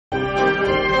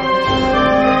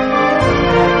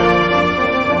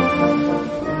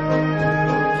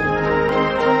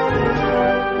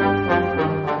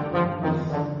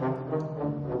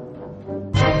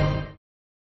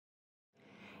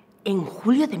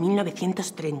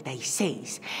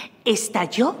1936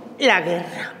 estalló la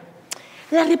guerra.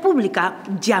 La República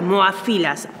llamó a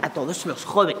filas a todos los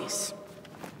jóvenes.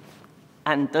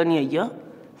 Antonio y yo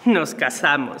nos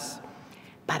casamos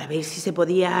para ver si se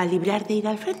podía librar de ir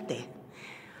al frente.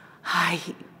 Ay,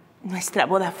 nuestra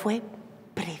boda fue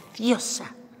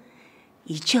preciosa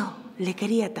y yo le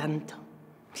quería tanto.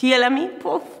 Y él a mí,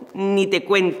 ¡puf!, ni te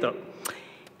cuento.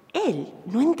 Él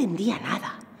no entendía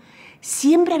nada.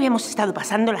 Siempre habíamos estado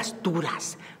pasando las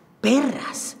duras,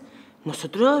 perras.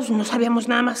 Nosotros no sabíamos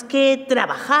nada más que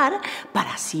trabajar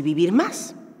para así vivir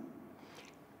más.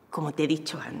 Como te he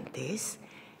dicho antes,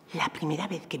 la primera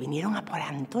vez que vinieron a por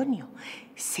Antonio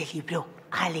se libró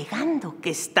alegando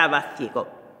que estaba ciego.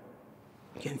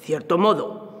 Y en cierto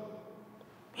modo,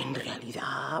 en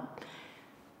realidad,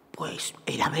 pues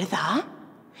era verdad.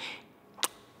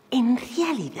 En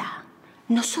realidad,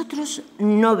 nosotros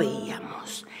no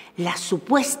veíamos la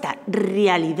supuesta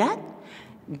realidad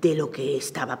de lo que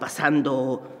estaba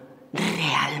pasando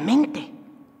realmente.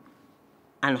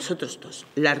 A nosotros dos,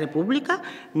 la República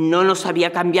no nos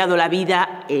había cambiado la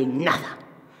vida en nada.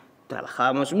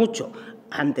 Trabajábamos mucho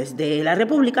antes de la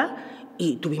República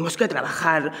y tuvimos que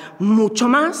trabajar mucho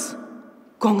más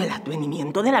con el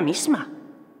advenimiento de la misma.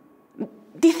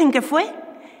 Dicen que fue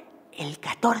el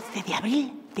 14 de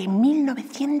abril de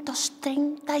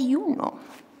 1931.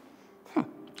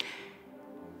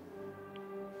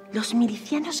 Los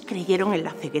milicianos creyeron en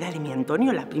la ceguera de mi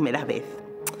Antonio la primera vez,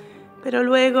 pero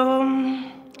luego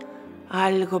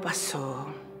algo pasó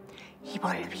y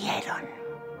volvieron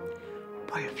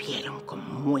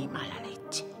con muy mala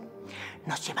leche.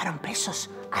 Nos llevaron presos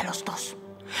a los dos.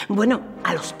 Bueno,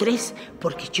 a los tres,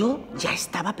 porque yo ya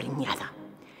estaba preñada.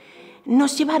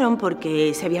 Nos llevaron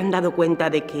porque se habían dado cuenta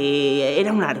de que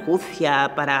era una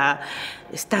argucia para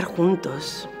estar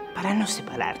juntos, para no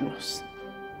separarnos.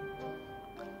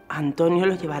 A Antonio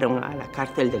lo llevaron a la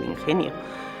cárcel del Ingenio,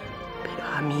 pero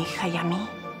a mi hija y a mí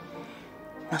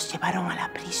nos llevaron a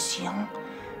la prisión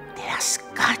de las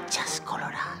Cachas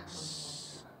Coloradas.